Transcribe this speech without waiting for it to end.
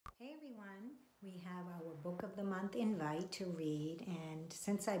We have our book of the month invite to read, and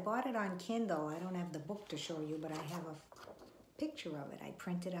since I bought it on Kindle, I don't have the book to show you, but I have a picture of it. I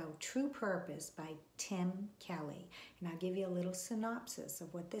printed out True Purpose by Tim Kelley, and I'll give you a little synopsis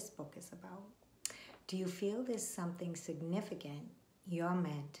of what this book is about. Do you feel there's something significant you're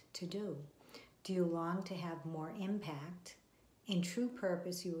meant to do? Do you long to have more impact? In True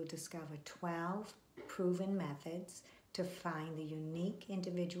Purpose, you will discover 12 proven methods to find the unique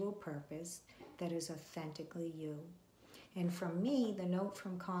individual purpose that is authentically you. And from me, the note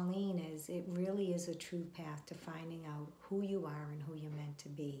from Colleen is it really is a true path to finding out who you are and who you're meant to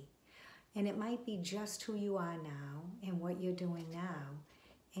be. And it might be just who you are now and what you're doing now,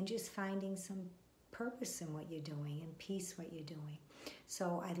 and just finding some purpose in what you're doing and peace what you're doing.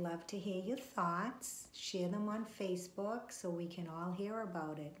 So I'd love to hear your thoughts. Share them on Facebook so we can all hear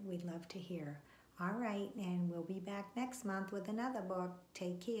about it. We'd love to hear. All right, and we'll be back next month with another book.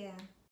 Take care.